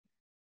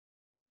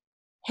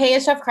Hey,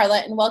 it's Chef Carla,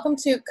 and welcome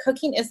to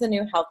Cooking is the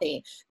New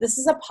Healthy. This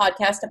is a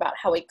podcast about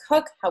how we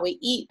cook, how we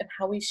eat, and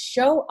how we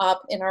show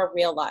up in our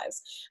real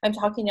lives. I'm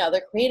talking to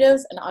other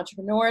creatives and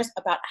entrepreneurs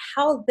about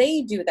how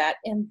they do that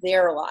in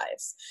their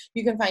lives.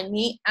 You can find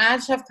me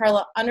at Chef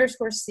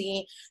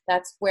Carla_C.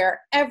 That's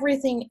where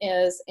everything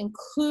is,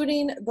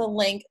 including the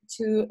link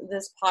to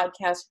this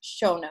podcast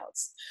show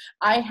notes.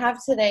 I have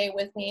today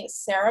with me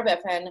Sarah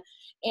Biffen,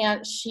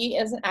 and she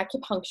is an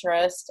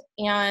acupuncturist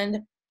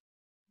and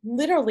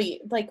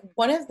literally like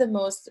one of the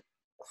most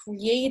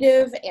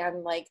creative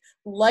and like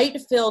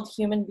light-filled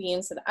human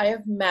beings that I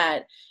have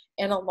met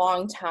in a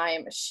long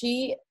time.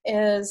 She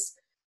is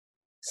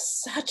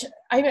such,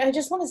 I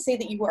just want to say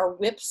that you are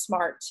whip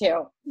smart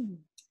too.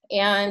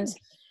 And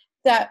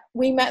that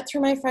we met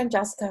through my friend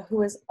Jessica,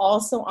 who is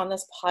also on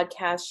this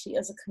podcast. She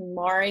is a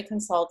KonMari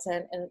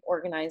consultant and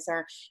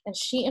organizer, and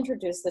she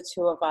introduced the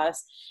two of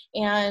us.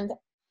 And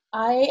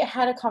I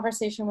had a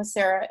conversation with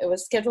Sarah. It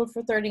was scheduled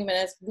for 30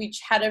 minutes. We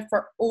chatted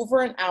for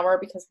over an hour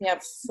because we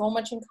have so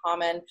much in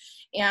common.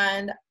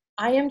 And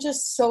I am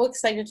just so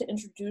excited to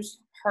introduce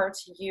her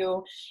to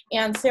you.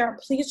 And Sarah,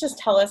 please just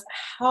tell us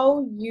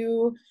how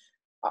you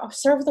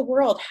serve the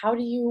world. How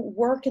do you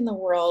work in the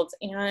world?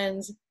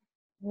 And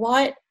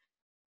what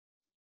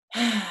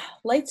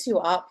lights you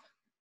up?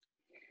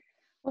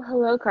 Well,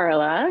 hello,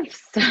 Carla.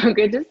 So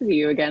good to see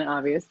you again,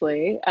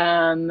 obviously.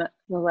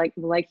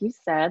 Like you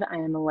said, I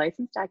am a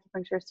licensed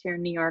acupuncturist here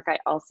in New York. I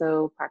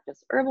also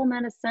practice herbal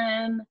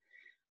medicine.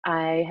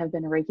 I have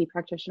been a Reiki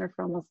practitioner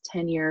for almost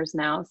 10 years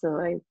now, so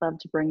I love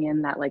to bring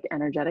in that like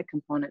energetic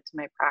component to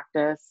my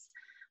practice.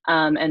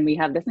 And we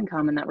have this in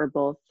common that we're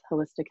both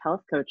holistic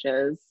health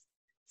coaches.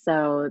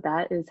 So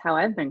that is how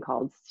I've been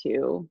called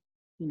to,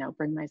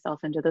 bring myself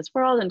into this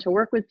world and to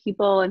work with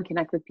people and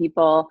connect with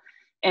people.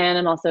 And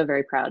I'm also a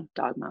very proud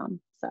dog mom.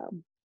 So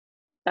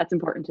that's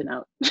important to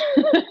note.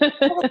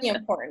 Totally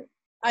important.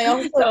 I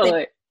also Totally.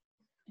 think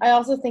I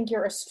also think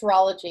your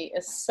astrology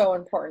is so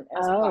important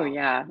as Oh well.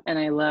 yeah. And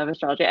I love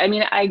astrology. I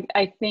mean,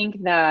 I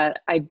think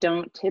that I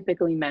don't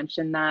typically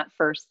mention that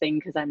first thing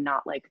because I'm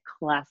not like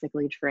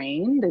classically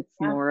trained. It's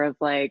Yeah. more of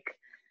like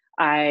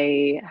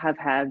I have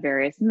had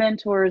various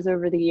mentors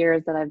over the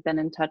years that I've been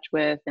in touch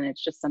with. And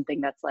it's just something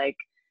that's like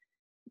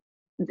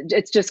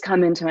it's just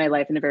come into my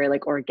life in a very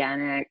like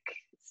organic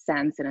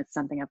sense, and it's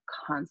something I've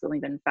constantly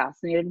been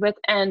fascinated with.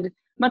 And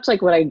much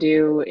like what I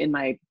do in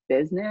my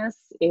business,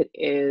 it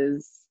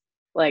is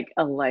like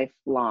a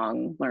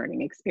lifelong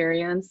learning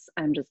experience.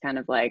 I'm just kind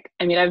of like,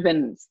 I mean, I've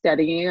been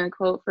studying a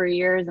quote for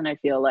years, and I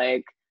feel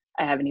like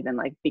I haven't even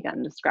like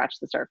begun to scratch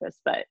the surface,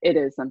 but it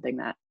is something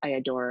that I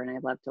adore and I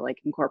love to like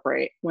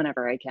incorporate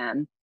whenever I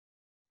can.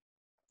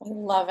 I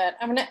love it.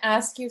 I'm going to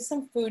ask you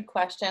some food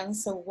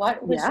questions. So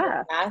what was your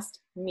Yeah.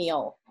 last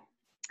meal?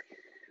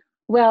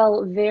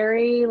 Well,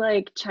 very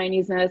like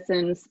Chinese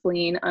medicine,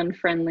 spleen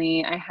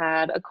unfriendly. I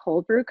had a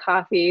cold brew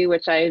coffee,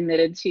 which I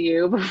admitted to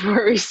you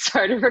before we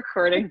started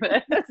recording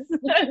this.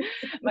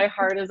 My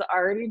heart is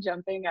already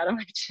jumping out of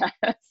my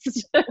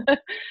chest.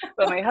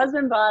 But my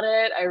husband bought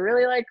it. I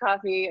really like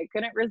coffee. I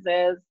couldn't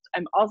resist.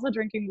 I'm also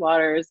drinking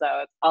water, so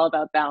it's all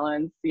about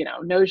balance,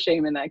 no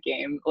shame in that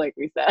game, like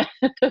we said.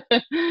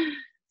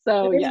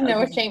 So There is yes,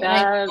 no shame.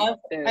 And that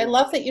I is,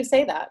 love that you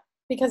say that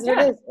because it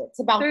yeah, is. It's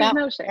about there's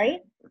balance, no shame. right?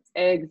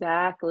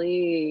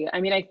 Exactly.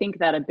 I mean, I think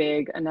that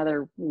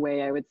another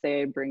way I would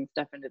say I bring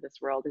stuff into this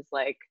world is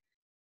like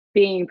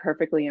being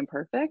perfectly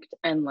imperfect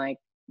and like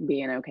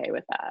being okay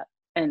with that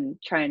and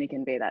trying to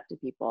convey that to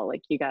people.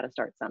 Like you got to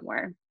start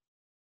somewhere.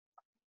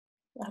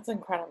 That's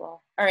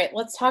incredible. All right,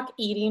 let's talk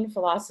eating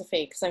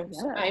philosophy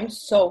because Yeah. I'm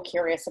so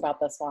curious about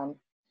this one.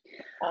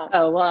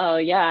 Oh,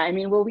 well, yeah. I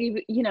mean, well,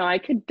 I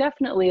could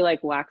definitely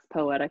like wax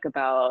poetic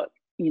about,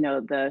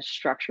 the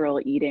structural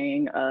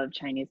eating of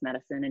Chinese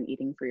medicine and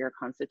eating for your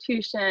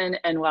constitution.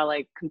 And while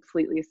I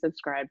completely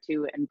subscribe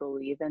to and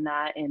believe in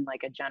that in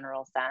like a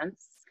general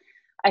sense,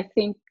 I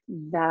think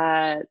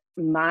that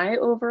my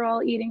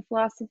overall eating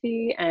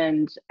philosophy,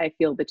 and I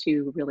feel the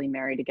two really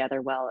marry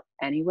together well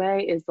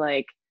anyway, is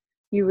like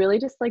you really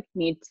just like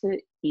need to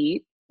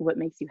eat what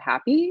makes you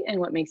happy and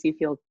what makes you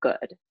feel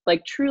good,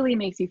 like truly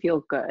makes you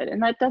feel good.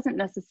 And that doesn't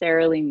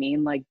necessarily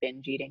mean like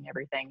binge eating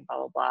everything, blah,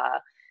 blah, blah.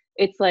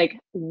 It's like,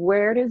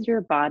 where does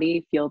your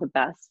body feel the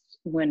best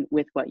when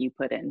with what you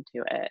put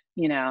into it?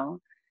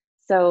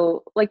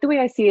 So like the way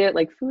I see it,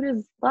 like food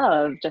is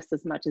love just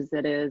as much as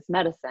it is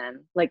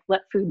medicine. Like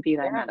let food be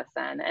thy Yeah.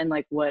 medicine. And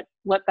like what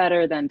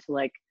better than to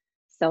like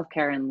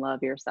self-care and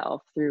love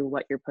yourself through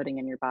what you're putting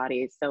in your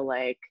body. So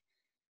like,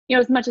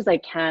 as much as I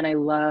can, I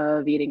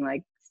love eating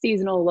like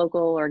seasonal,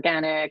 local,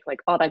 organic, like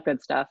all that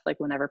good stuff, like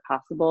whenever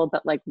possible,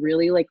 but like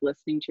really like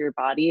listening to your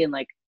body and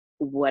like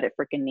what it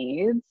freaking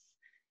needs,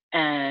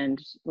 and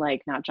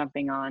like not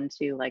jumping on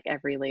to like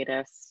every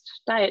latest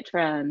diet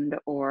trend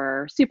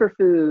or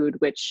superfood,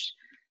 which,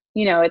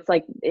 it's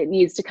like it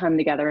needs to come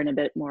together in a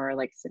bit more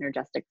like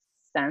synergistic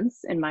sense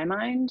in my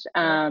mind.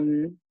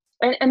 And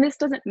this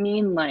doesn't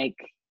mean like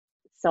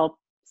self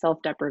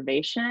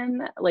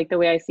deprivation. Like the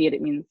way I see it,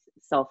 it means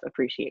self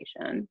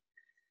appreciation.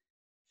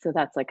 So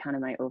that's like kind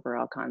of my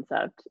overall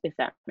concept, if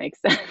that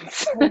makes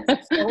sense.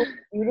 It's so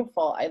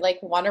beautiful. I like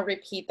want to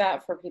repeat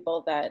that for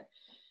people that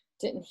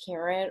didn't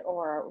hear it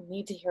or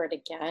need to hear it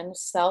again.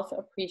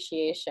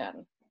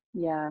 Self-appreciation.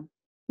 Yeah.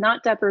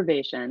 Not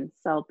deprivation,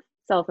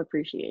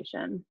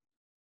 self-appreciation.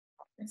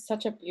 It's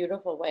such a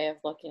beautiful way of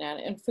looking at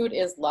it. And food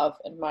is love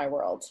in my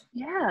world.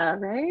 Yeah,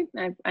 right.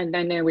 I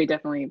know we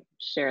definitely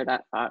share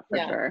that thought for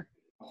Yeah. sure.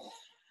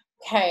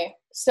 Okay.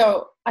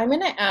 So I'm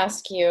going to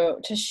ask you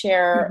to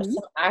share Mhm.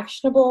 some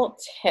actionable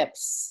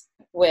tips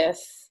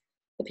with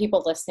the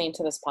people listening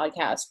to this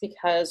podcast,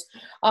 because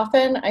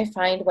often I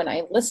find when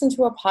I listen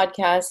to a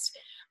podcast,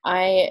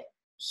 I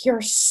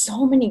hear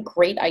so many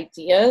great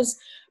ideas,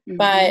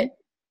 but Mhm.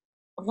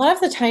 a lot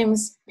of the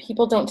times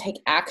people don't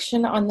take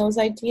action on those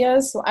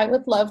ideas. So I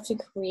would love to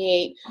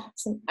create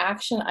some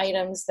action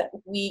items that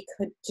we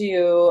could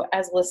do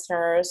as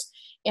listeners.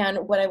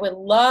 And what I would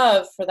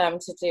love for them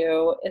to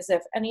do is,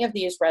 if any of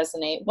these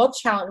resonate,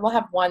 we'll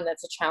have one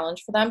that's a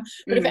challenge for them.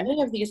 But if Mhm.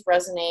 any of these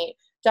resonate,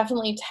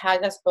 definitely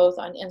tag us both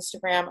on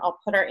Instagram. I'll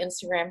put our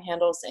Instagram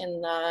handles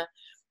in the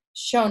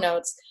show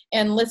notes,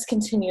 and let's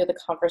continue the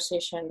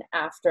conversation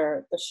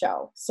after the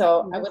show.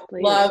 So I Yes, would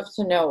please. love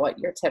to know what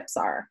your tips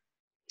are.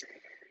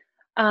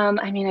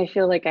 I mean, I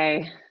feel like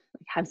I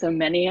have so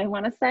many I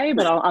want to say,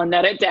 but I'll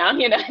net it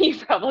down. You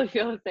probably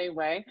feel the same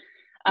way.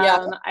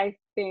 Yeah. I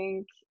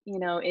think,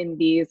 in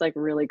these like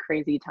really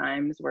crazy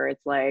times where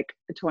it's like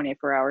a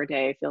 24-hour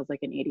day feels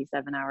like an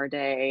 87-hour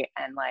day,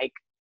 and like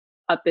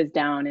up is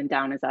down and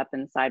down is up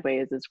and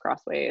sideways is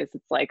crossways.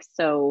 It's like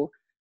so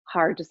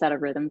hard to set a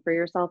rhythm for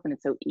yourself, and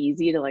it's so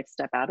easy to like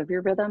step out of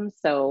your rhythm.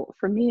 So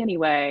for me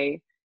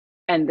anyway,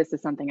 and this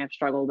is something I've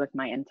struggled with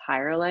my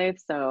entire life.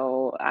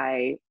 So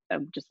I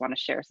just want to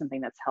share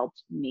something that's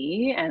helped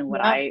me, and what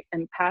Yeah. I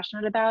am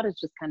passionate about is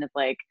just kind of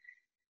like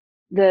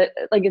the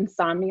like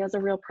insomnia is a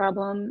real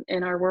problem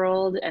in our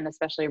world, and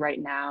especially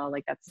right now,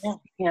 like Yeah. that's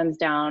hands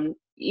down.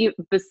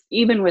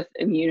 Even with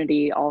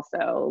immunity,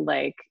 also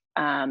like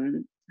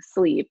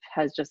sleep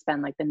has just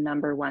been like the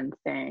number one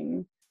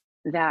thing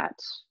that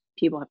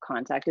people have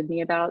contacted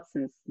me about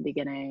since the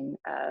beginning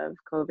of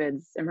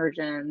COVID's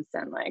emergence,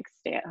 and like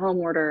stay at home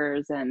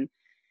orders, and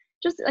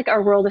just like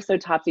our world is so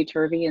topsy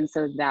turvy. And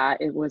so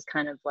that it was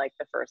kind of like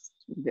the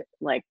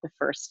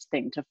first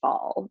thing to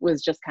fall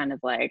was just kind of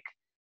like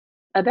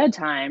a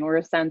bedtime, or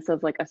a sense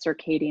of like a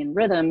circadian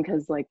rhythm,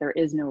 because like there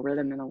is no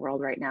rhythm in the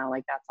world right now.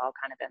 Like that's all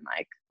kind of been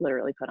like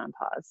literally put on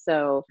pause.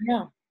 So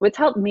Yeah. what's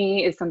helped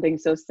me is something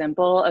so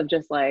simple of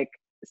just like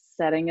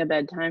setting a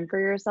bedtime for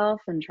yourself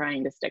and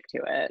trying to stick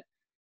to it.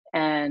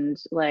 And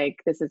like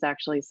this is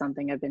actually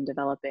something I've been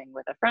developing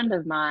with a friend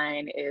of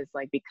mine, is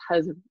like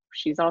because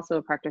she's also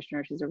a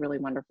practitioner, she's a really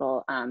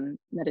wonderful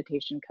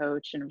meditation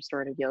coach and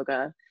restorative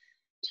yoga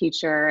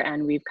teacher,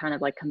 and we've kind of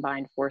like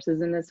combined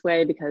forces in this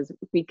way, because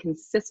we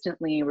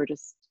consistently were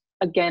just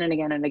again and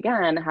again and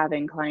again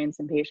having clients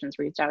and patients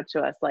reach out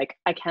to us like,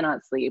 I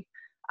cannot sleep,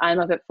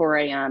 I'm up at 4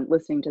 a.m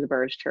listening to the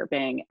birds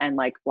chirping and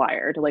like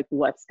wired, like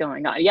what's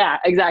going on. Yeah,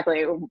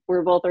 exactly,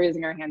 we're both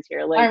raising our hands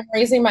here, like I'm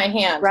raising my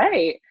hand.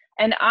 right.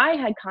 And I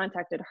had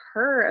contacted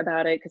her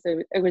about it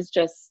because it was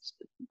just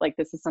like,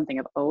 this is something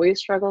I've always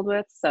struggled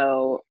with.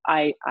 So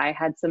I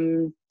had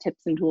some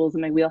tips and tools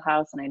in my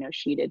wheelhouse, and I know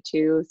she did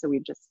too. So we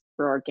just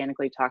were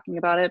organically talking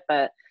about it.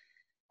 But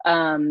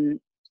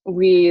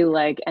we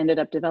like ended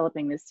up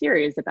developing this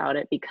series about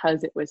it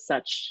because it was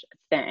such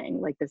a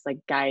thing, like this like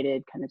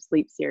guided kind of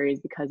sleep series,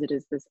 because it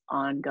is this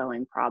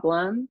ongoing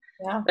problem.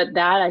 Yeah. But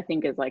that I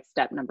think is like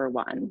step number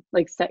one,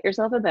 like set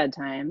yourself a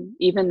bedtime,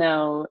 even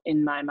though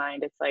in my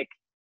mind it's like,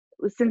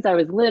 since I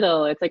was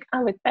little, it's like,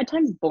 oh, it's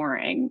bedtime's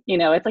boring.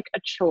 It's like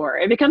a chore.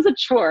 It becomes a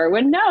chore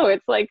when no,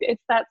 it's like,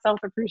 it's that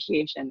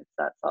self-appreciation, it's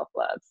that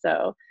self-love.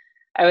 So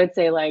I would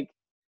say like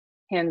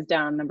hands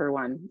down, number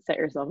one, set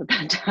yourself a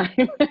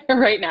bedtime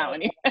right now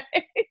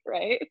anyway,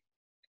 right?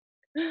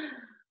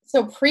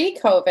 So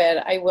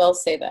pre-COVID, I will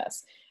say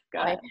this. Go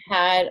I ahead.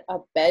 had a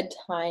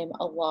bedtime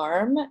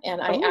alarm, and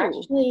I Oh,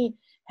 actually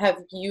have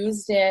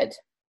used it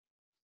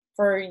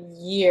for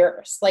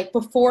years. Like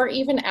before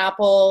even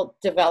Apple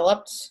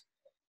developed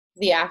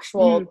the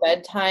actual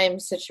bedtime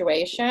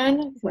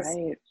situation, because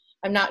right.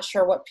 I'm not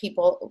sure what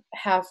people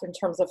have in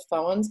terms of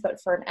phones, but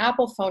for an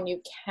Apple phone,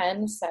 you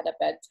can set a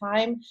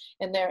bedtime,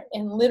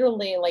 and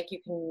literally like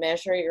you can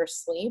measure your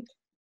sleep.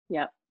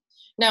 Yep.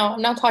 Now,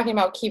 I'm not talking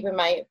about keeping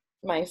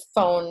my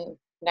phone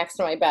next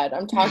to my bed.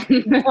 I'm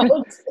talking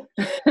about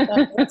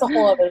that's a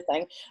whole other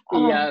thing.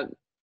 Yeah.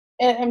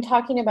 And I'm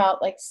talking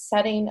about like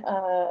setting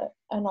an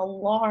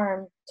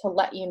alarm to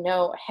let you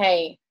know,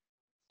 hey,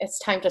 it's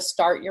time to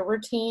start your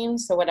routine.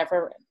 So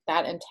whatever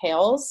that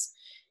entails.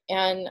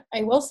 And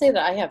I will say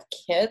that I have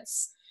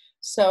kids,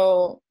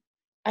 so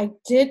I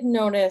did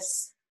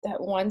notice that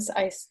once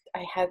I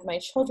had my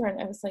children,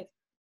 I was like,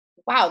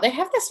 wow, they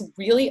have this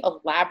really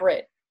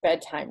elaborate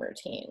bedtime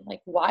routine.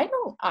 Like, why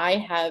don't I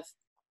have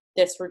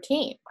this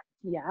routine?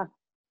 Yeah.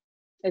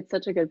 It's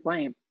such a good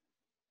point.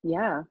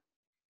 Yeah.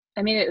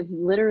 I mean, it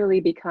literally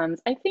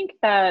becomes, I think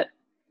that,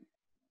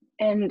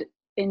 and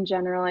in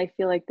general, I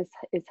feel like this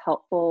is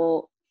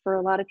helpful for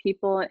a lot of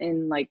people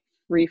in like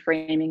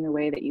reframing the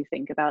way that you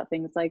think about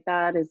things like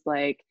that, is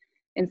like,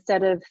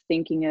 instead of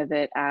thinking of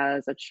it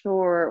as a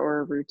chore or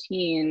a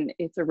routine,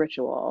 it's a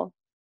ritual.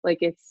 Like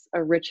it's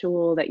a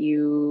ritual that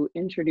you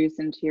introduce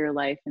into your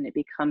life and it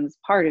becomes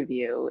part of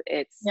you.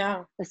 It's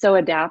so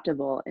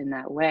adaptable in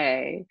that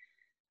way.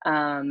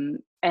 And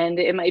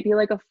it might be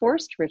like a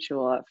forced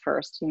ritual at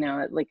first, you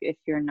know, like if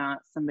you're not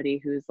somebody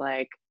who's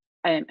like,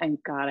 and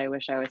God, I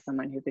wish I was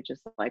someone who could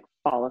just like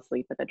fall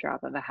asleep at the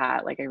drop of a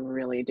hat. Like I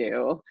really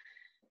do.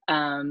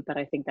 But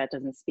I think that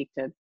doesn't speak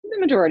to the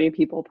majority of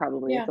people.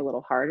 Probably it's a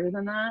little harder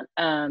than that.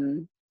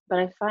 But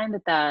I find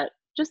that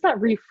just that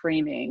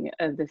reframing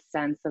of the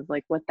sense of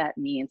like what that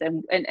means,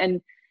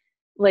 and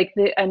like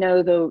I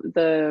know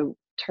the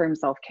term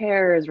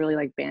self-care is really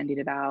like bandied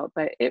about,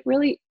 but it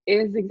really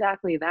is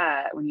exactly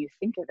that. When you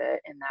think of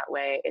it in that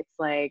way, it's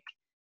like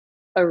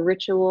a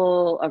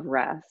ritual of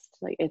rest.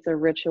 Like it's a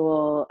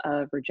ritual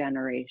of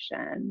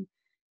regeneration.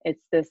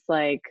 It's this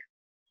like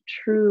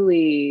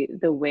truly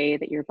the way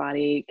that your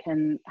body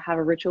can have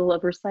a ritual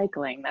of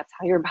recycling. That's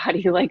how your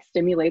body like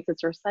stimulates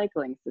its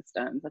recycling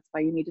systems. That's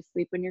why you need to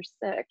sleep when you're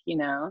sick, you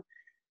know?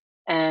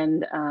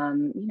 And,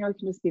 you know, it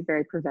can just be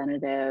very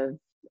preventative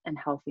and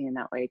healthy in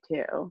that way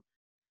too.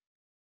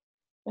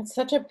 It's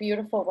such a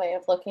beautiful way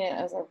of looking at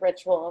it, as a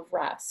ritual of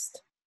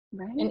rest.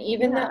 Right? And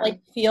even that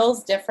like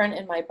feels different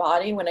in my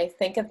body when I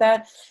think of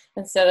that,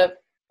 instead of,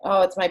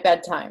 oh, it's my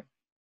bedtime.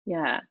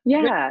 Yeah,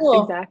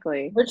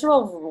 exactly.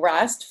 Ritual of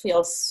rest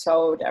feels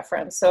so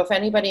different. So if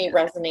anybody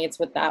resonates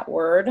with that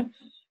word,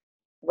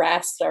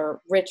 rest, or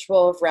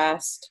ritual of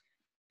rest,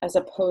 as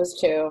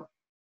opposed to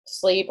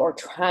sleep or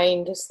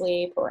trying to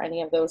sleep or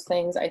any of those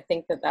things, I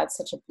think that that's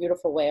such a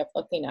beautiful way of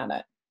looking at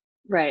it.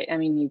 Right. I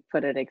mean, you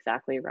put it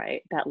exactly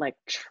right. That like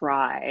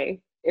try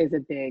is a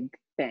big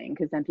thing,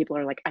 because then people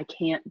are like, I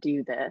can't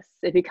do this.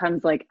 It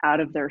becomes like out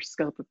of their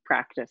scope of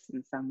practice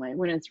in some way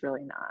when it's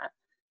really not.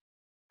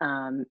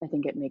 I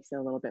think it makes it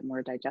a little bit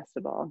more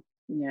digestible,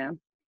 you know?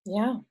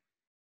 Yeah.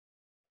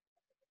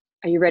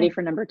 Are you ready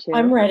for number 2?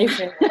 I'm ready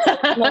for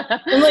I'm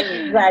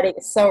like ready.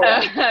 So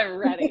ready. I'm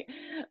ready.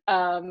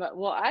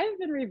 Well, I've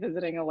been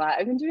revisiting a lot.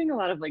 I've been doing a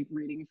lot of like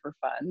reading for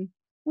fun,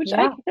 which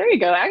there you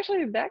go.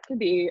 Actually, that could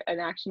be an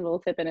actionable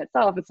tip in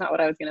itself. It's not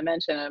what I was going to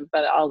mention,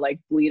 but I'll like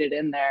bleed it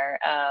in there.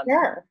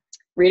 Sure.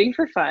 Reading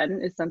for fun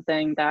is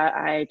something that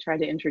I tried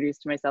to introduce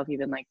to myself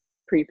even like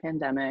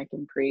pre-pandemic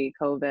and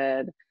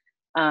pre-COVID,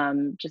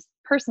 just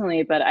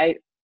personally. But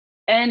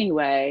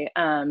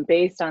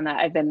based on that,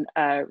 I've been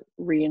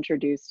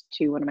reintroduced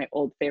to one of my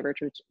old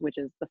favorites, which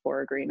is The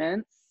Four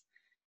Agreements.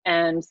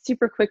 And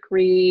super quick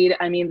read.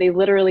 I mean, they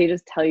literally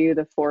just tell you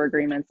the 4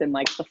 agreements in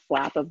like the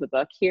flap of the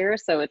book here.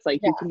 So it's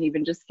like you can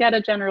even just get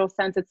a general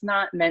sense. It's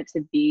not meant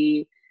to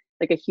be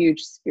like a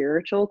huge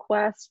spiritual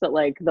quest, but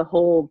like the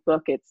whole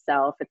book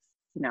itself, it's,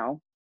 you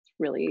know, it's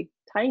really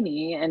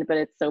tiny, but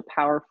it's so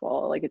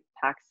powerful. Like it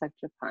packs such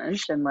a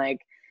punch. And like,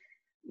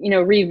 you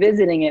know,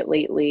 revisiting it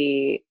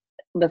lately,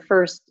 the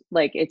first,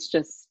 like, it's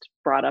just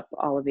brought up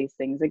all of these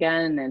things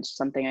again. And it's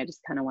something I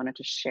just kind of wanted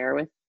to share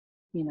with,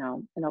 you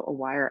know, a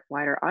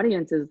wider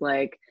audience, is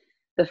like,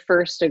 the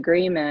first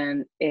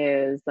agreement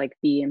is like,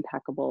 be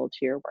impeccable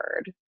to your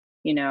word.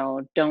 You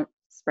know, don't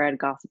spread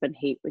gossip and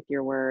hate with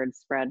your words,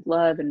 spread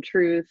love and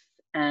truth.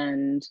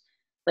 And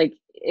like,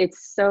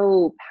 it's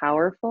so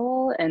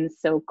powerful and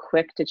so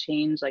quick to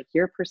change like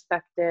your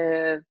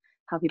perspective,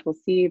 how people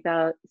see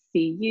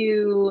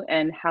you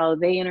and how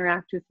they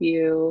interact with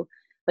you.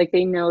 Like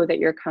they know that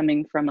you're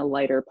coming from a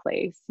lighter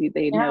place.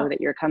 They know that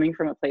you're coming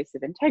from a place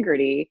of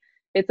integrity.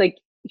 It's like,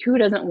 who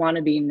doesn't want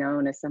to be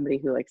known as somebody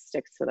who like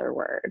sticks to their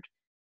word,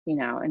 you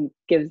know, and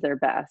gives their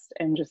best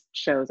and just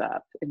shows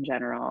up in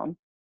general.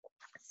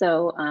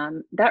 So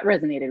that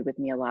resonated with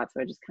me a lot.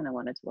 So I just kind of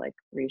wanted to like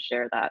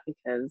reshare that,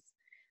 because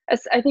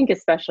I think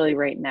especially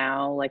right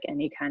now, like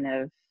any kind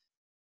of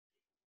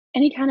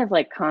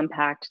like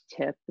compact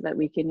tip that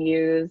we can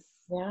use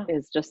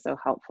is just so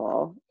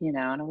helpful, you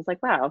know. And I was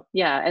like, wow,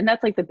 yeah. And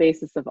that's like the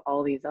basis of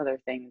all these other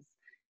things,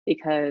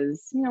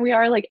 because, you know, we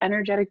are like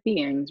energetic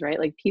beings, right?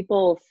 Like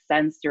people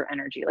sense your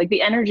energy. Like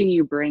the energy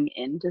you bring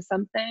into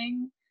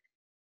something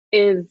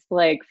is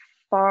like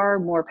far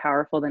more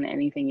powerful than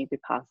anything you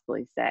could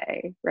possibly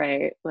say,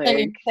 right? Like than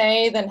you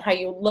say, than how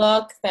you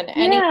look, than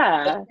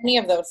any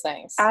of those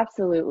things.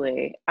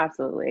 Absolutely.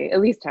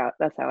 At least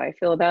that's how I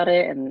feel about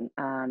it. And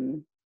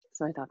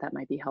so I thought that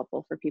might be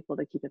helpful for people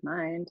to keep in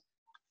mind.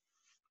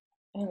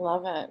 I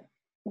love it.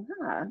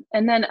 Yeah.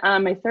 And then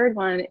my third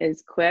one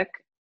is quick,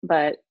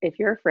 but if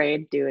you're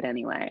afraid, do it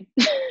anyway.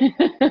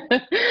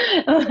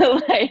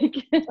 Like,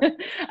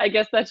 I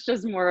guess that's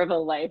just more of a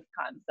life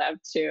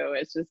concept too.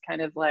 It's just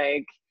kind of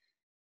like,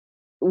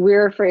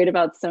 we're afraid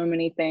about so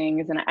many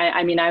things. And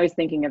I mean, I was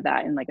thinking of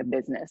that in like a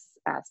business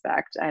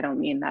aspect. I don't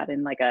mean that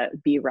in like a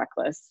be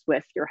reckless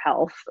with your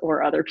health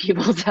or other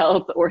people's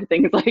health or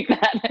things like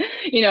that.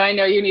 You know, I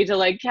know you need to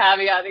like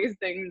caveat these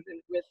things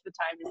with the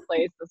time and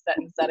place, the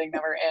setting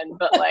that we're in,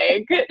 but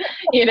like,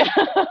 you know,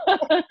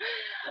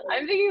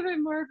 I'm thinking of it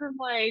more from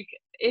like,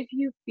 if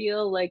you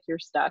feel like you're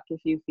stuck,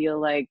 if you feel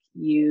like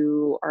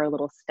you are a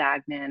little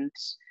stagnant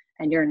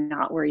and you're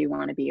not where you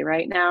want to be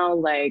right now,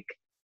 like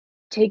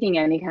taking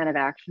any kind of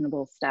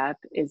actionable step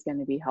is going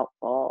to be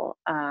helpful.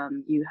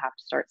 You have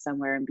to start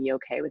somewhere and be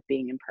okay with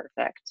being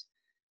imperfect.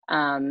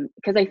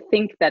 Because I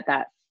think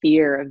that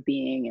fear of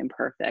being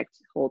imperfect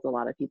holds a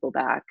lot of people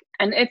back.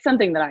 And it's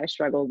something that I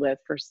struggled with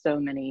for so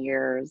many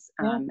years,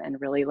 and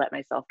really let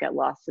myself get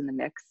lost in the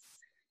mix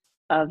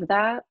of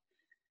that.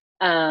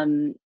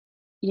 And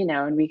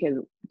we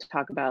could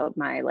talk about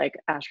my like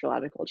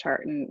astrological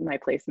chart and my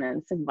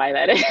placements and why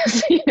that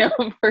is,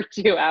 for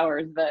 2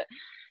 hours. But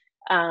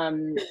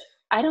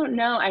I don't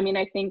know. I mean,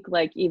 I think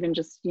like even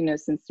just,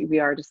 since we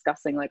are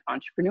discussing like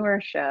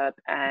entrepreneurship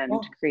and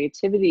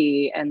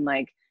creativity, and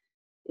like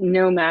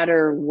no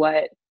matter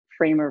what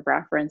frame of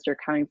reference you're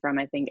coming from,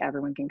 I think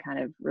everyone can kind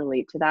of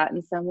relate to that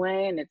in some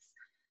way. And it's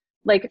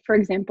like, for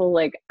example,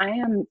 like I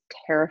am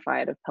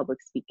terrified of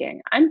public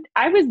speaking.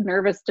 I was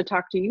nervous to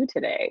talk to you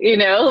today,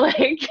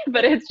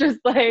 but it's just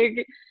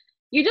like,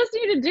 you just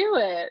need to do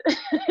it.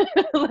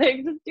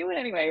 Like, just do it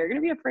anyway. You're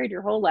going to be afraid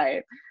your whole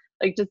life.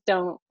 Like, just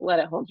don't let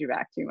it hold you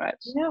back too much.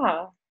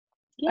 Yeah.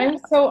 I'm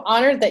so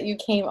honored that you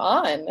came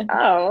on.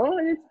 Oh,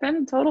 it's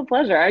been a total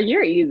pleasure.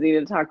 You're easy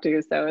to talk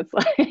to, so it's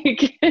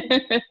like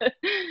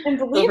and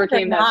believe overcame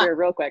it or not, that fear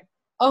real quick.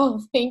 Oh,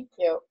 thank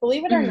you.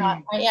 Believe it or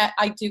not,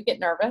 I do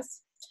get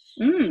nervous.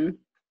 Even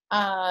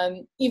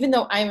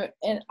though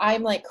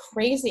I'm like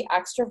crazy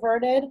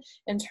extroverted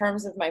in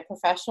terms of my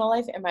professional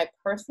life and my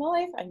personal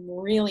life, I'm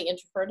really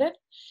introverted.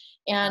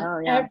 And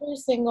and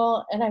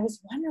I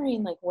was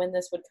wondering like when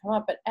this would come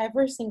up, but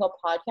every single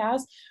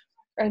podcast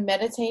I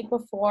meditate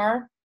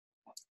before.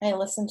 I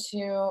listen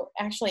to,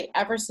 actually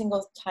every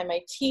single time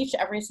I teach,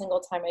 every single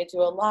time I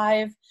do a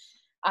live,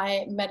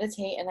 I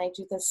meditate, and I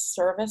do this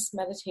service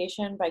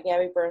meditation by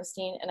Gabby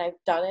Bernstein. And I've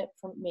done it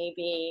for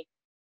maybe,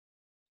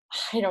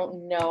 I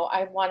don't know,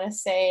 I want to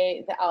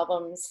say the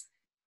album's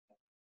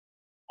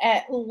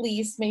at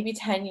least maybe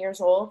 10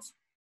 years old.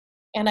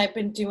 And I've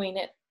been doing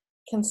it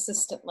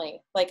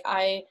consistently. Like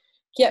I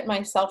get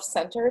myself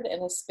centered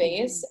in a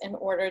space in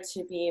order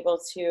to be able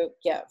to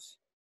give.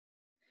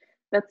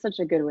 That's such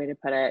a good way to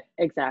put it.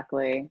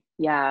 Exactly.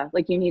 Yeah.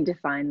 Like you need to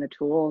find the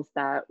tools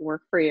that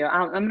work for you.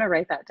 I'm going to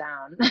write that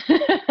down.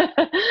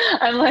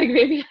 I'm like,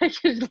 maybe I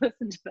should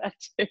listen to that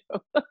too.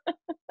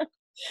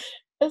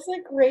 It's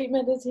a great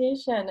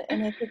meditation,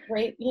 and it's a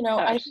great,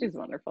 she's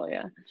wonderful.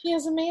 Yeah. She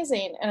is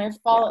amazing. And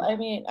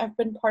I've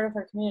been part of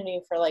her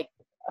community for like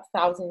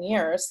 1,000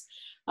 years.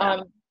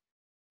 Yeah.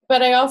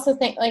 But I also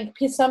think like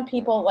some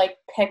people like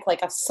pick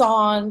like a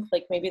song,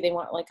 like maybe they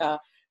want like a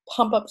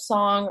pump up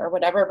song or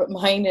whatever, but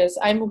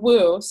I'm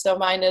woo, so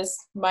mine is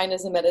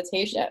a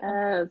meditation.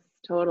 Yes,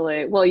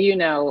 totally. Well,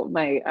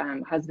 my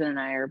husband and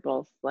I are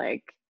both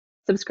like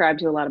subscribe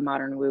to a lot of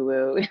modern woo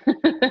woo.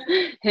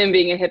 Him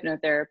being a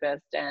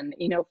hypnotherapist, and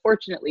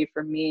fortunately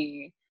for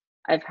me,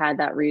 I've had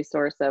that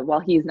resource of, while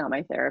he's not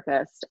my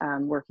therapist,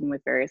 working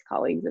with various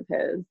colleagues of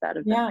his that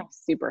have been like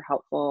super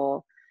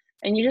helpful.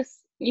 And you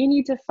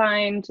need to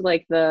find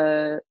like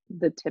the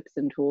tips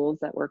and tools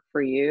that work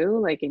for you,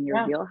 like in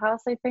your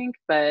wheelhouse, I think,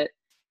 but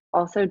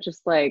also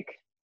just like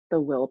the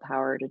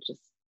willpower to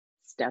just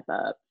step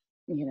up,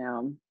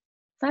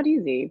 It's not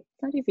easy.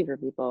 It's not easy for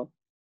people.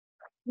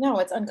 No,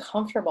 it's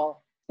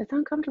uncomfortable. It's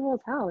uncomfortable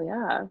as hell.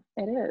 Yeah,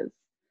 it is.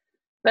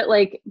 But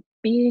like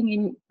being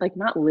in, like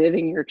not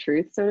living your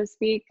truth, so to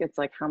speak, it's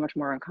like, how much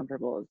more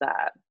uncomfortable is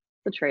that?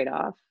 The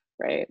trade-off,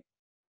 right?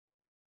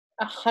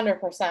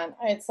 100%.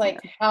 It's like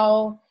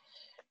how,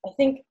 I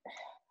think,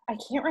 I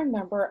can't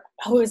remember.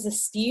 Oh, it was a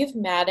Steve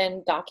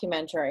Madden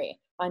documentary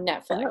on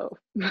Netflix. Oh.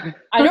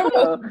 I don't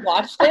know if you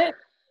watched it,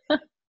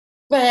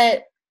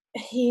 but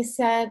he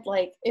said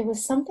like, it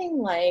was something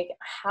like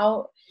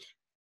how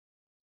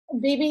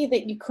maybe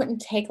that you couldn't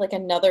take like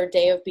another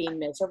day of being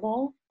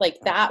miserable. Like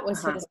that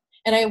was his,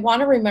 and I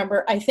want to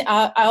remember,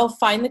 I'll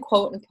find the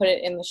quote and put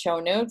it in the show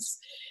notes,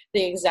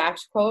 the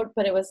exact quote,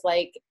 but it was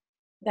like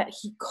that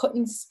he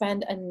couldn't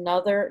spend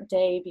another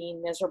day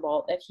being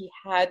miserable, that he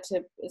had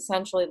to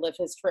essentially live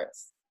his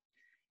truth.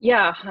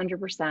 Yeah,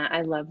 100%.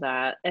 I love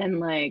that. And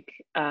like,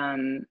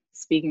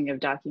 speaking of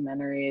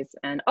documentaries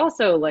and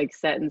also like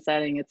set and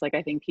setting, it's like,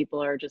 I think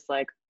people are just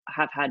like,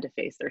 have had to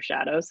face their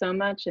shadow so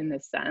much in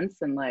this sense.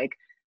 And like,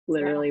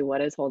 literally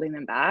what is holding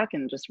them back,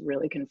 and just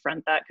really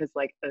confront that, because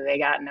like they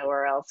got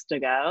nowhere else to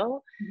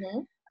go.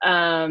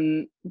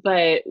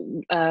 But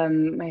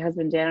my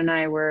husband Dan and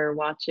I were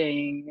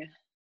watching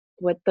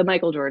the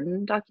Michael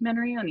Jordan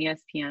documentary on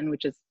ESPN,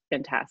 which is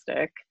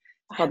fantastic.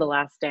 It's called The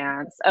Last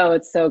Dance. Oh,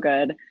 it's so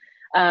good.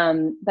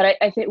 But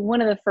I think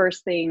one of the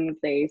first things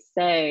they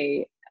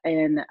say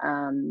in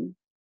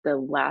the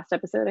last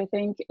episode, I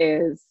think,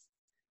 is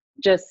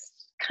just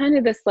kind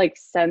of this like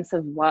sense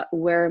of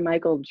where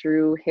Michael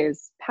drew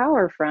his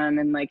power from,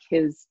 and like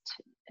his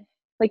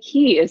like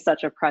he is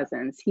such a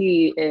presence.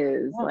 He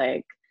is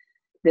like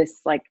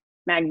this like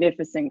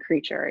magnificent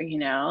creature,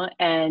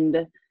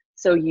 and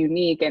so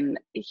unique. And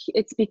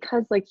it's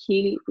because like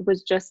he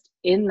was just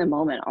in the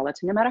moment all the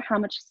time, no matter how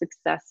much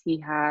success he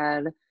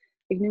had,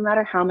 like no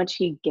matter how much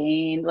he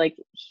gained, like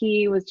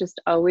he was just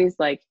always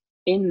like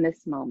in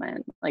this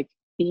moment, like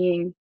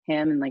being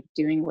him and like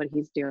doing what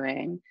he's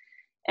doing.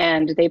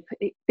 And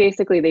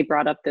they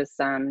brought up this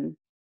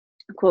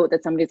quote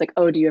that somebody's like,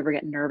 oh, do you ever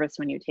get nervous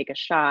when you take a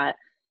shot?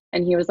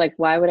 And he was like,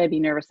 why would I be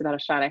nervous about a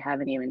shot I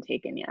haven't even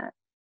taken yet?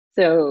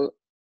 So,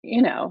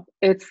 you know,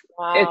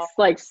 Wow. it's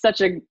like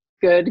such a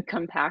good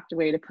compact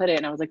way to put it.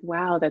 And I was like,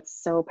 wow,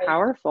 that's so Like,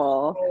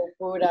 powerful. oh,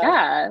 Buddha.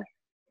 Yeah.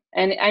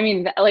 And I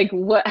mean, like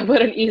what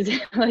an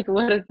easy, like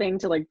what a thing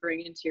to like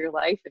bring into your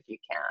life if you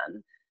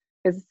can.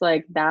 Because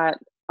like that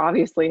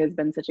obviously has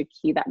been such a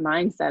key, that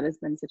mindset has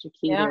been such a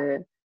key Yeah, to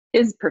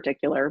his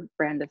particular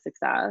brand of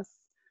success.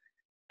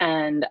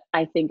 And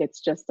I think it's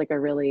just like a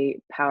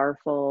really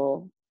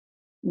powerful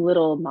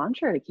little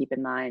mantra to keep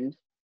in mind.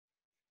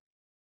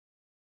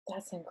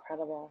 that's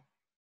incredible.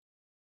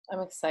 I'm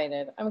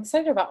excited. I'm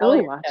excited about all Go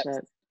your watch tips.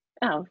 it.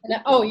 Oh, And,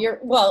 thank oh, you. you're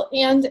well,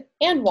 and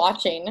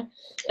watching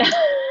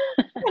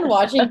and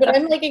watching, but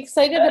I'm like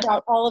excited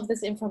about all of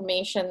this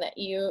information that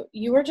you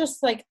were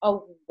just like a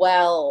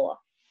well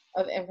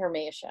of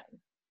information.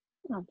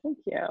 Oh, thank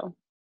you. You're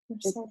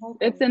It's so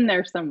it's welcome. in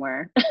there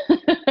somewhere. Do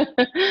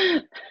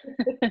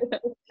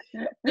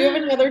you have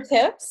any other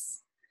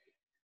tips?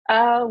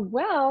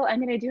 Well, I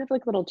mean, I do have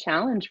like a little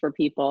challenge for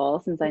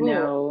people since I Ooh,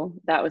 know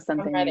that was I'm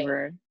something we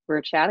ready.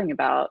 were chatting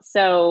about.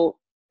 So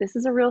this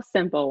is a real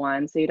simple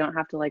one, so you don't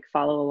have to like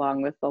follow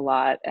along with a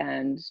lot,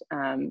 and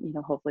you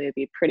know, hopefully it'd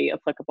be pretty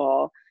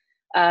applicable.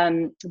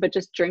 But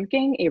just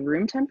drinking a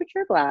room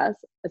temperature glass,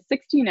 a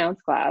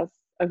 16-ounce glass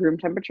of room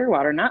temperature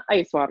water, not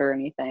ice water or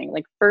anything.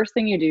 Like first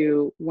thing you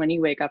do when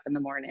you wake up in the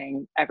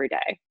morning every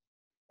day,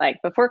 like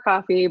before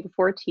coffee,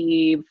 before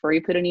tea, before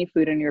you put any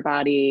food in your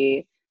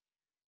body,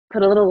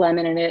 put a little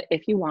lemon in it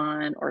if you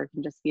want, or it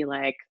can just be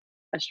like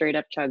a straight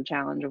up chug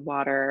challenge of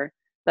water.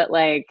 But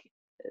like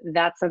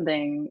that's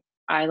something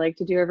I like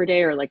to do every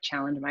day, or like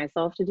challenge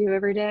myself to do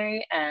every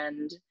day.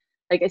 And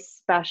like,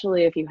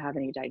 especially if you have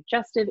any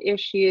digestive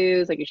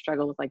issues, like you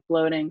struggle with like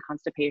bloating,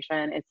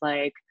 constipation, it's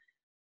like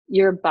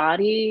your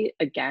body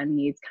again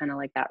needs kind of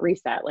like that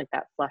reset, like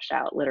that flush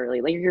out, literally.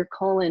 Like your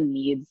colon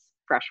needs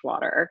fresh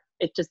water.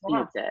 It just Yeah.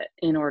 needs it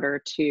in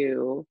order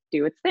to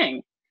do its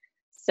thing.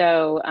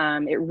 So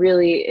it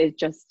really is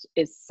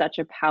such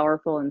a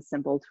powerful and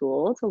simple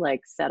tool to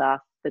like set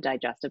off the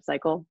digestive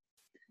cycle.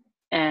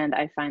 And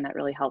I find that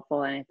really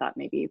helpful. And I thought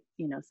maybe,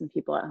 you know, some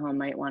people at home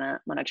might want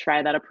to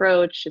try that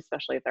approach,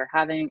 especially if they're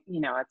having, you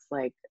know, it's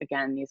like,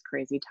 again, these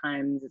crazy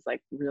times is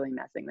like really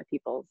messing with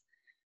people's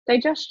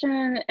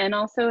digestion. And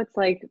also it's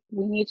like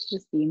we need to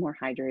just be more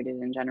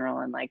hydrated in general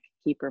and like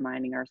keep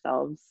reminding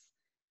ourselves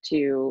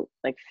to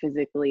like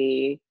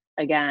physically,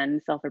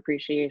 again,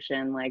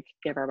 self-appreciation, like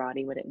give our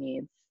body what it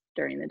needs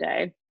during the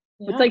day.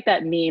 It's Yeah. like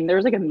that meme. There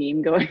was like a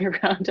meme going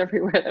around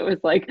everywhere that was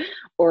like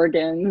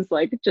organs,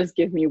 like just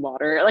give me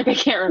water. Like I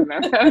can't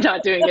remember. I'm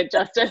not doing it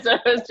justice. So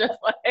it was just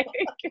like,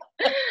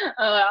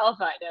 I'll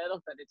find it.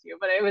 I'll send it to you.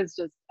 But it was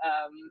just,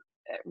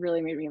 it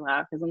really made me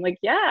laugh because I'm like,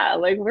 yeah,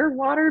 like we're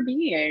water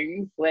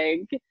beings.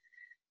 Like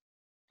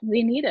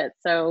we need it.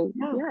 So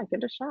Yeah. yeah, give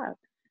it a shot.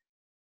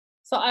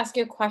 So I'll ask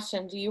you a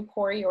question. Do you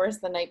pour yours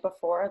the night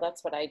before?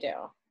 That's what I do.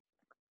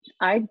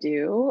 I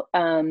do.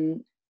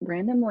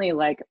 Randomly,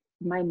 like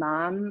my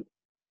mom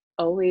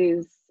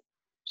always,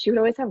 she would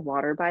always have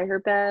water by her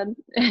bed.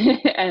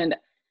 And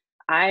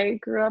I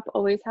grew up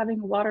always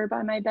having water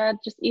by my bed,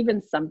 just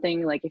even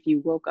something like if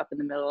you woke up in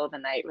the middle of the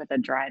night with a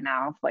dry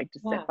mouth, like to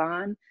sip Yeah.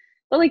 on.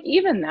 But like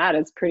even that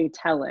is pretty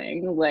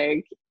telling.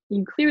 Like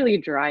you clearly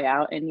dry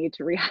out and need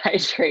to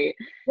rehydrate.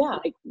 Yeah.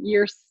 Like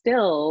you're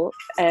still,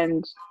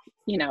 and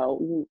you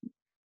know,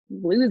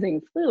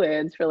 losing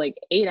fluids for like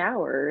 8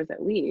 hours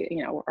at least,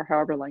 you know, or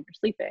however long you're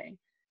sleeping.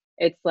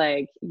 It's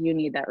like you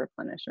need that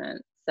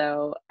replenishment.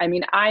 So, I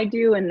mean, I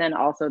do. And then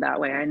also that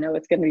way I know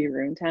it's going to be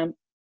room temp.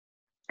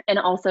 And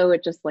also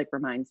it just like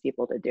reminds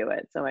people to do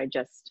it. So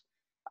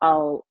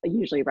I'll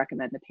usually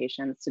recommend to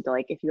patients to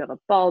like, if you have a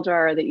ball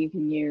jar that you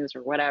can use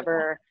or Yeah.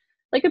 whatever,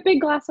 like a big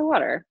glass of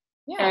water.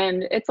 Yeah.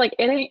 And it's like,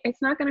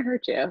 it's not going to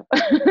hurt you.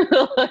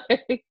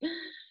 Like,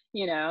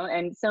 you know,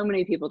 and so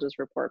many people just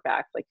report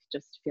back, like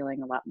just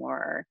feeling a lot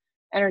more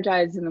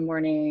energized in the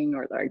morning,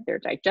 or like their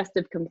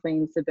digestive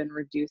complaints have been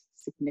reduced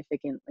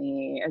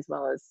significantly, as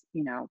well as,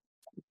 you know,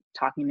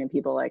 talking to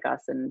people like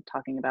us and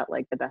talking about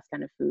like the best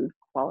kind of food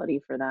quality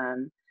for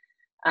them.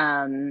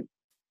 Um,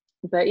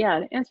 but yeah,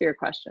 to answer your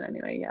question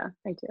anyway, yeah,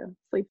 I do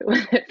sleep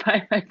with it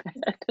by my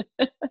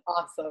bed.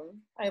 Awesome.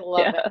 I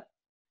love it. Yeah.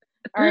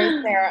 All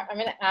right, Sarah, I'm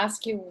going to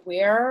ask you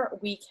where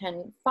we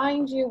can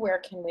find you. Where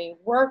can we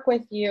work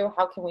with you?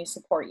 How can we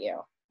support you?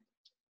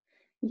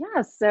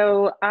 Yeah,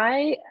 so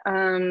I,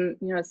 you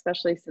know,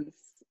 especially since,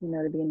 you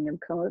know, the beginning of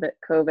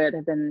COVID,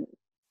 have been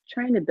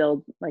trying to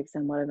build like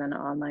somewhat of an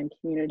online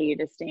community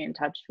to stay in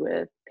touch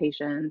with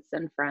patients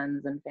and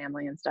friends and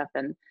family and stuff.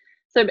 And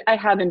So I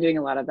have been doing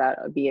a lot of that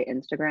via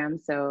Instagram.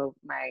 So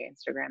my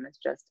Instagram is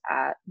just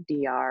at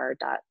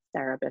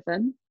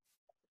dr.sarahbiffen.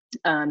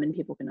 And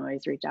people can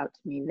always reach out to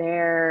me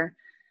there.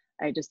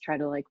 I just try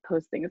to like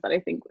post things that I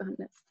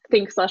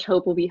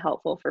think/hope will be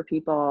helpful for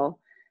people.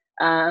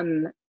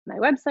 My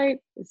website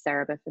is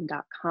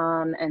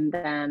sarahbiffen.com. And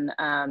then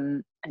I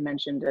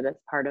mentioned it as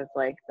part of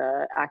like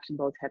the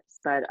actionable tips,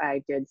 but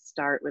I did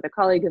start with a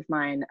colleague of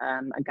mine,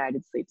 a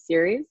guided sleep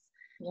series.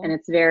 Yeah. And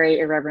it's very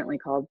irreverently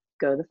called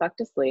Go the Fuck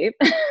to Sleep,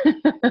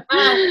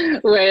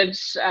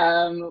 which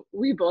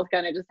we both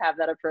kind of just have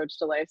that approach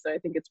to life. So I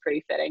think it's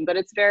pretty fitting, but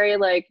it's very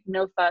like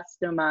no fuss,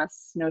 no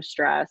muss, no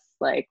stress.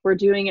 Like we're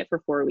doing it for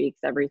 4 weeks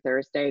every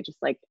Thursday, just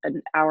like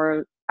an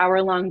hour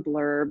long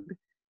blurb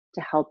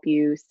to help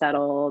you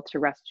settle, to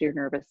rest your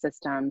nervous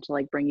system, to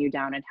like bring you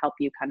down and help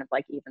you kind of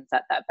like even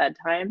set that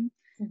bedtime,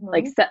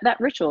 like set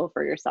that ritual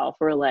for yourself.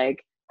 We're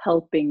like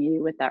helping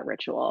you with that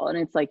ritual. And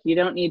it's like, you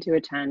don't need to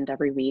attend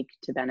every week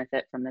to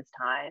benefit from this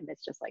time.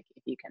 It's just like,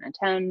 if you can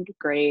attend,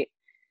 great.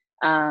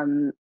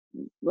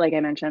 Like I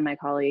mentioned, my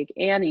colleague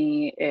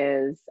Annie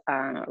is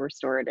a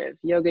restorative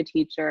yoga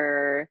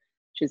teacher.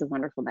 She's a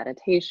wonderful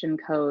meditation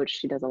coach.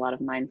 She does a lot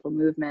of mindful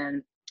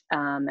movement.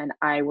 And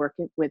I work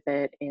with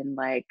it in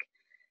like,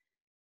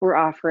 we're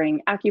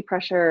offering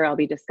acupressure. I'll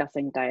be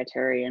discussing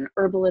dietary and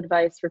herbal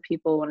advice for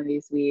people one of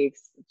these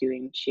weeks,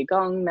 doing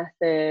Qigong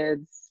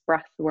methods,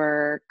 breath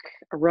work,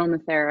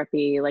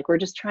 aromatherapy. Like we're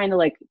just trying to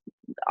like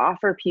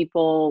offer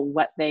people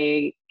what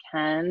they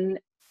can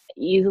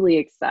easily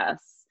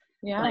access,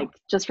 like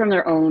just from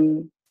their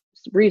own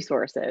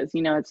resources.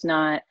 You know, it's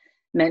not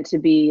meant to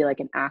be like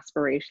an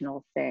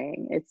aspirational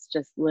thing. It's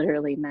just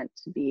literally meant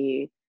to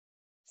be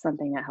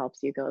something that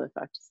helps you go the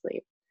fuck to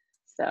sleep.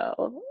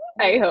 So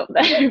I hope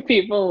that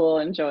people will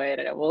enjoy it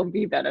and it will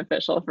be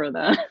beneficial for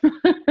them.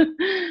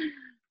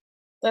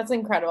 That's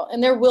incredible.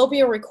 And there will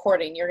be a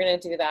recording. You're going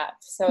to do that.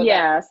 So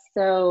yeah.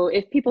 So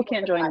if people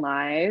can't join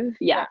live,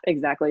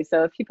 exactly.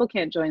 So if people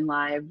can't join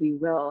live, we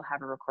will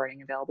have a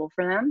recording available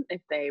for them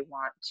if they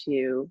want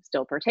to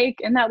still partake.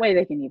 And that way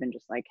they can even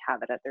just like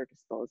have it at their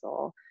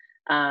disposal.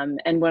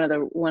 And one of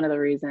the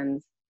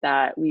reasons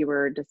that we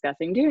were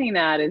discussing doing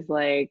that is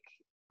like,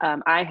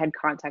 I had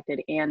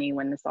contacted Annie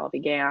when this all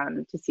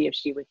began to see if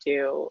she would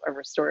do a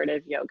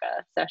restorative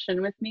yoga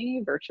session with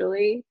me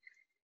virtually.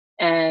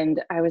 And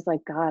I was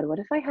like, God, what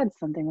if I had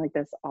something like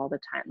this all the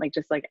time, like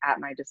just like at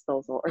my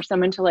disposal, or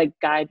someone to like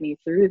guide me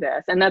through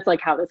this? And that's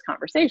like how this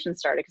conversation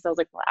started. Because I was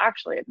like, well,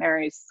 actually, it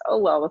marries so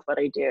well with what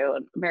I do,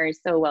 and marries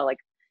so well like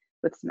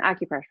with some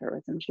acupressure,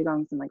 with some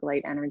qigong, some like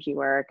light energy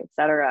work,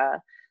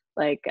 etc.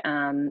 Like,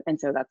 and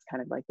so that's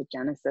kind of like the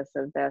genesis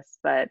of this.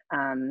 But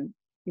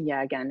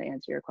yeah, again, to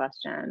answer your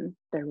question,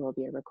 there will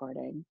be a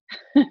recording,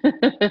 which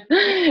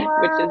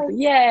is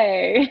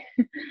yay.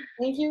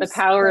 Thank you. The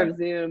power of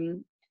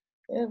Zoom.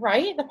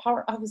 Right? The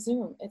power of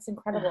Zoom. It's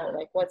incredible.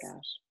 Like what's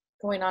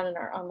going on in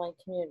our online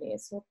community.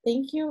 So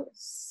thank you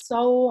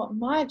so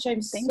much.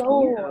 I'm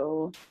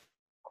so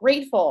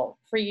grateful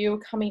for you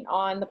coming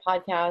on the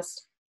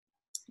podcast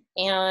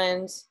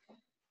and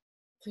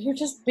for you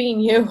just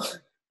being you.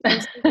 I'm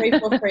so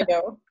grateful for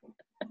you.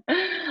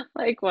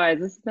 Likewise,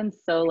 this has been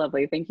so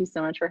lovely. Thank you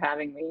so much for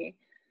having me.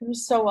 You're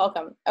so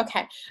welcome.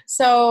 Okay,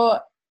 so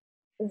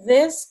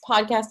this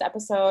podcast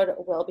episode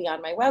will be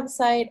on my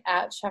website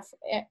at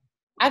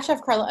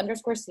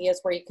chefcarla_c is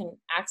where you can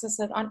access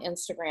it on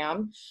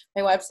Instagram.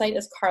 My website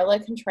is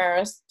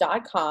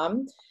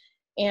carlacontreras.com,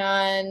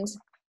 and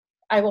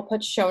I will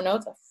put show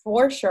notes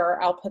for sure.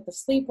 I'll put the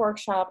sleep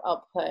workshop.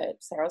 I'll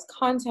put Sarah's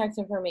contact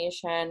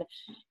information,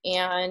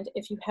 and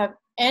if you have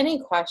any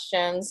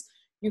questions,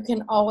 you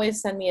can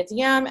always send me a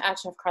DM at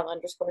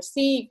chefcarla_c.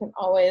 You can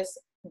always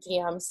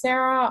DM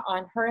Sarah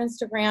on her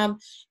Instagram.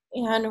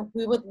 And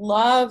we would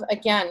love,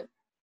 again,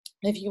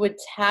 if you would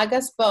tag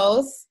us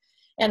both.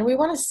 And we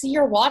want to see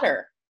your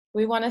water.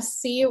 We want to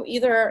see you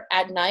either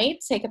at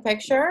night, take a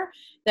picture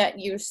that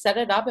you set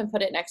it up and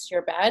put it next to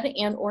your bed,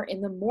 and or in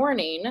the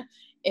morning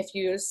if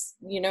you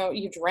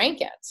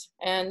drank it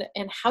and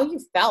how you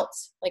felt.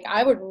 Like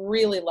I would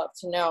really love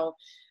to know.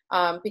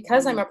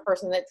 Because I'm a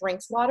person that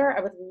drinks water, I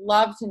would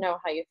love to know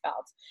how you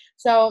felt.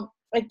 So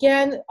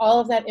again, all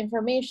of that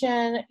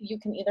information, you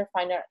can either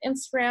find it on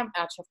Instagram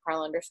at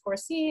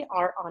chefcarla_c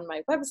or on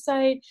my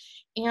website.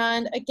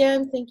 And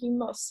again, thank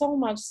you so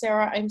much,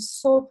 Sarah. I'm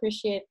so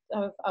appreciative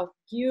of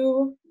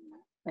you.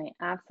 My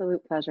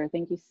absolute pleasure.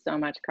 Thank you so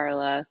much,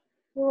 Carla.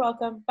 You're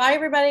welcome. Bye,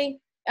 everybody.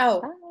 Oh,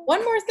 bye.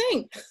 One more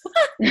thing.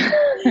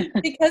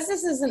 Because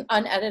this is an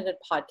unedited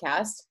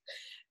podcast,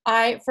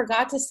 I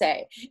forgot to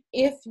say,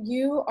 if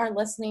you are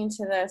listening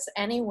to this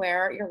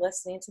anywhere you're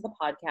listening to the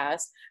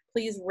podcast,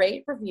 please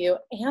rate, review,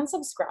 and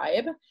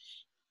subscribe.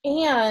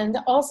 And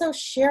also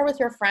share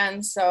with your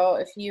friends. So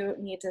if you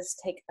need to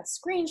take a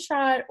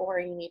screenshot or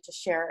you need to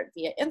share it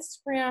via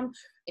Instagram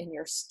in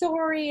your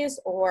stories,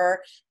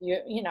 or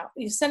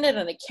you send it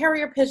on a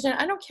carrier pigeon,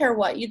 I don't care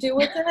what you do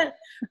with it,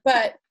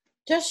 but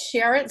just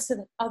share it so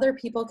that other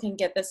people can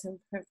get this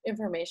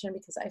information,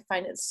 because I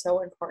find it so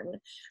important.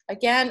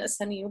 Again,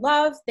 sending you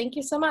love. Thank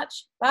you so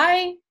much.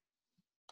 Bye.